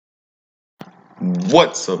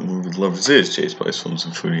What's up, movie lovers? It's Jay Spice Films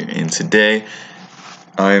and Foodie, and today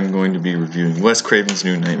I am going to be reviewing Wes Craven's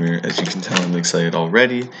New Nightmare. As you can tell, I'm excited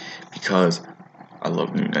already because I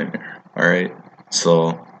love New Nightmare. Alright,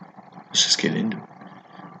 so let's just get into it.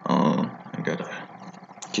 I gotta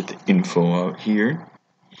get the info out here.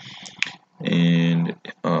 And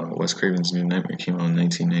Wes Craven's New Nightmare came out in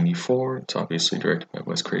 1994. It's obviously directed by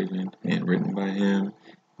Wes Craven and written by him,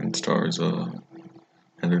 and stars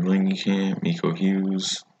Heather Langenkamp, Miko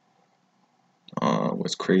Hughes,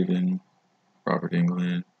 Wes Craven, Robert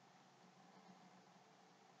Englund,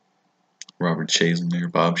 Robert Shea's in there,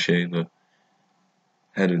 Bob Shea, the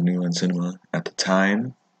head of New Line Cinema at the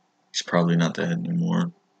time. He's probably not the head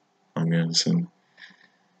anymore, I'm gonna assume.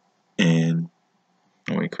 And,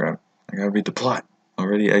 oh wait, crap, I gotta read the plot.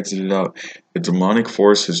 Already exited out. A demonic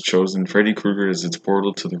force has chosen Freddy Krueger as its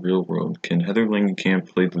portal to the real world. Can Heather Langenkamp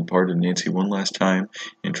play the part of Nancy one last time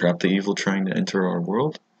and trap the evil trying to enter our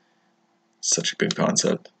world? Such a good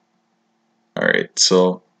concept. Alright,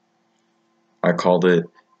 so I called it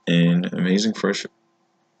an amazing fresh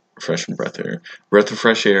breath of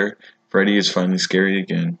fresh air. Freddy is finally scary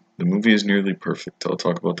again. The movie is nearly perfect. I'll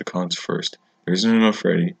talk about the cons first. There isn't enough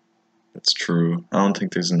Freddy. That's true. I don't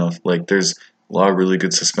think there's enough. Like, there's a lot of really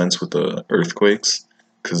good suspense with the earthquakes,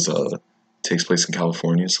 because it takes place in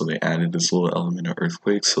California, so they added this little element of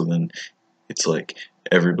earthquakes. So then it's like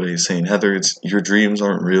everybody's saying, Heather, your dreams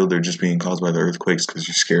aren't real. They're just being caused by the earthquakes because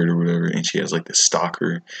you're scared or whatever. And she has like this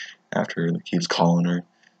stalker after her that keeps calling her.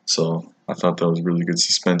 So I thought that was really good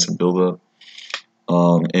suspense and build up.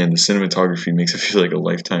 And the cinematography makes it feel like a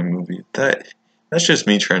Lifetime movie. That's just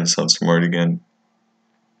me trying to sound smart again.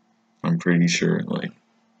 I'm pretty sure, like,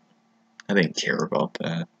 I didn't care about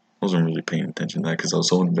that. I wasn't really paying attention to that because I was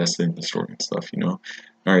so invested in the story and stuff, you know?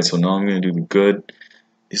 Alright, so now I'm going to do the good.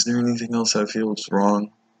 Is there anything else I feel is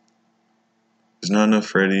wrong? There's not enough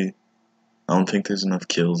Freddy. I don't think there's enough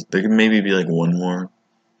kills. There could maybe be like one more,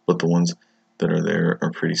 but the ones that are there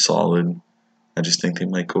are pretty solid. I just think they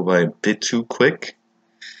might go by a bit too quick.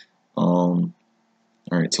 Alright,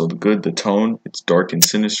 so the good, the tone, it's dark and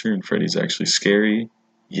sinister, and Freddy's actually scary.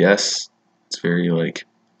 Yes, it's very, like,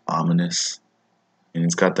 ominous. And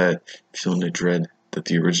it's got that feeling of dread that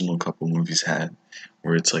the original couple movies had,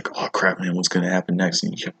 where it's like, oh crap, man, what's gonna happen next?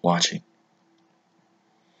 And you kept watching.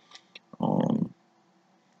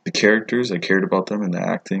 The characters, I cared about them, and the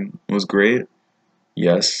acting was great.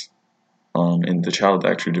 Yes. And the child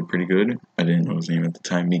actor did pretty good. I didn't know his name at the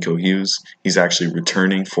time. Miko Hughes. He's actually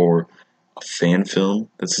returning for a fan film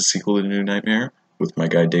that's a sequel to New Nightmare with my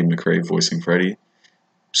guy Dave McRae voicing Freddy.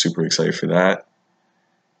 Super excited for that.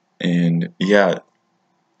 And yeah,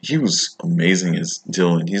 he was amazing as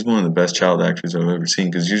Dylan. He's one of the best child actors I've ever seen,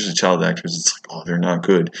 because usually child actors, it's like, oh, they're not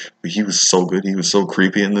good. But he was so good. He was so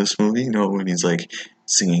creepy in this movie, you know, when he's like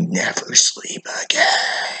singing Never Sleep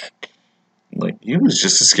Again. Like, he was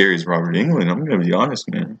just as scary as Robert Englund, I'm gonna be honest,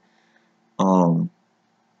 man. The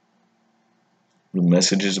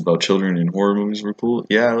messages about children in horror movies were cool.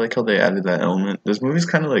 Yeah, I like how they added that element. This movie's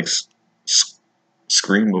kind of like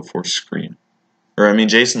Scream before Scream. Or, I mean,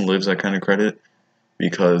 Jason Lives that kind of credit,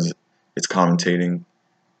 because it's commentating,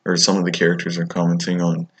 or some of the characters are commenting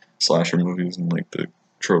on slasher movies and like the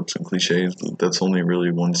tropes and cliches. But that's only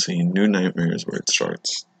really one scene. New Nightmare is where it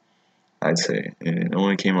starts, I'd say. And it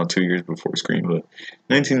only came out 2 years before Scream, but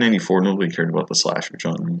 1994, nobody cared about the slasher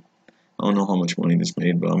genre. I don't know how much money this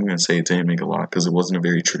made, but I'm going to say it didn't make a lot because it wasn't a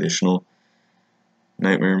very traditional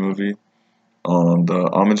Nightmare movie. The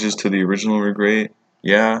homages to the original were great.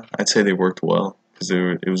 Yeah, I'd say they worked well, because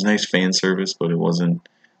it was nice fan service, but it wasn't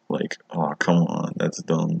like, oh, come on, that's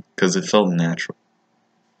dumb, because it felt natural.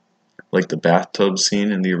 Like the bathtub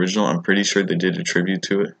scene in the original, I'm pretty sure they did a tribute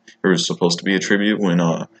to it, or it was supposed to be a tribute, when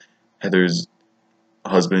Heather's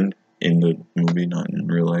husband in the movie, not in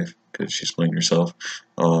real life, because she's playing herself,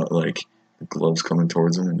 like, the gloves coming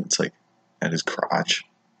towards him, and it's like at his crotch,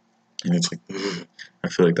 and it's like, ugh. I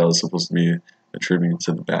feel like that was supposed to be a tribute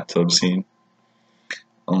to the bathtub scene.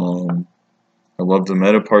 I love the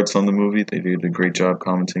meta parts on the movie. They did a great job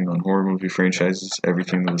commenting on horror movie franchises.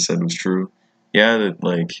 Everything that was said was true. Yeah, that,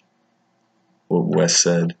 like, what Wes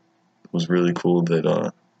said was really cool,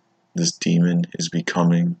 that this demon is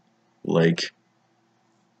becoming like,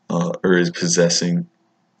 or is possessing,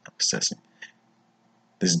 not possessing.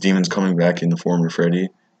 This demon's coming back in the form of Freddy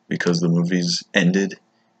because the movie's ended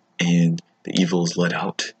and the evil is let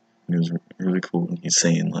out. And it was really cool. And he's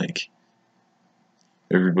saying, like,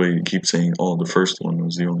 everybody keeps saying, oh, the first one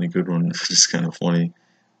was the only good one. It's just kind of funny.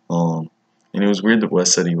 And it was weird that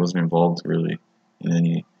Wes said he wasn't involved really in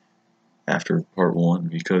any after part 1,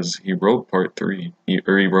 because he wrote part 3,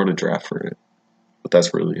 or he wrote a draft for it. but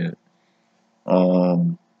that's really it.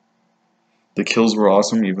 The kills were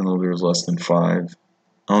awesome, even though there was less than 5.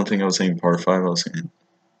 I don't think I was saying part 5. I was saying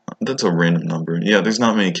that's a random number. Yeah, there's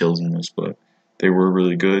not many kills in this, but they were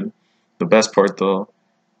really good. The best part, though,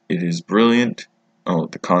 it is brilliant. Oh,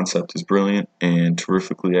 the concept is brilliant and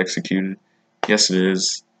terrifically executed. Yes, it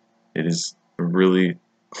is. It is a really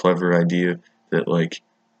clever idea that, like,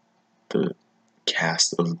 the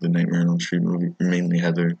cast of the Nightmare on Elm Street movie, mainly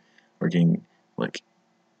Heather, are getting, like,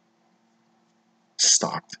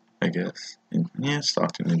 stalked, I guess. And, yeah,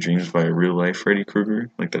 stalked in their dreams by a real life Freddy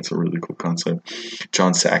Krueger. Like, that's a really cool concept.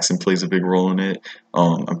 John Saxon plays a big role in it.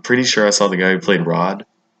 I'm pretty sure I saw the guy who played Rod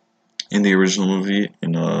in the original movie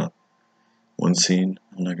in one scene.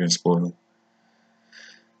 I'm not gonna spoil it.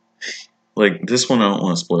 Like, this one I don't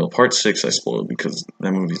want to spoil. Part 6 I spoiled because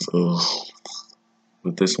that movie's ugh.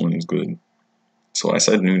 But this one is good. So I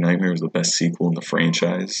said New Nightmare was the best sequel in the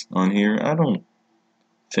franchise on here. I don't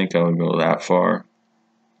think I would go that far.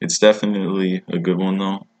 It's definitely a good one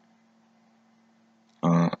though.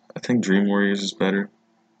 I think Dream Warriors is better.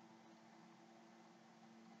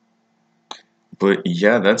 But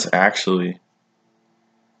yeah, that's actually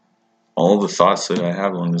all the thoughts that I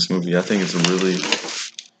have on this movie. I think it's a really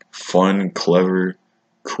fun, clever,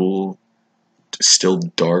 cool, still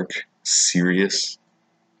dark, serious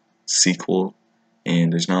sequel.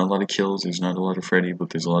 And there's not a lot of kills, there's not a lot of Freddy,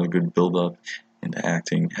 but there's a lot of good build up and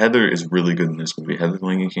acting. Heather is really good in this movie. Heather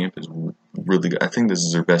Langenkamp is really good. I think this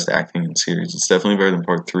is her best acting in the series. It's definitely better than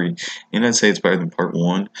part 3, and I'd say it's better than part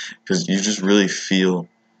 1 because you just really feel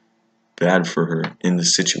bad for her in the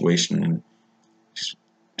situation. And she's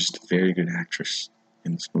just a very good actress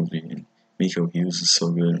in this movie. And Miko Hughes is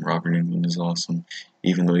so good, and Robert Englund is awesome,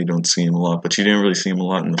 even though you don't see him a lot. But you didn't really see him a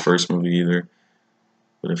lot in the first movie either.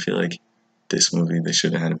 But I feel like this movie, they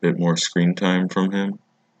should have had a bit more screen time from him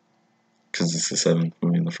because it's the 7th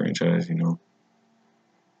movie in the franchise, you know.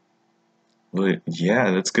 But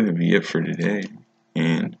yeah, that's going to be it for today.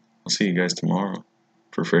 And I'll see you guys tomorrow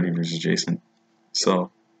for Freddy vs. Jason.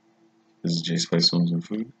 So, this is J Spice Films and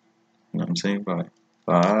Food. And I'm saying bye.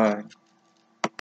 Bye.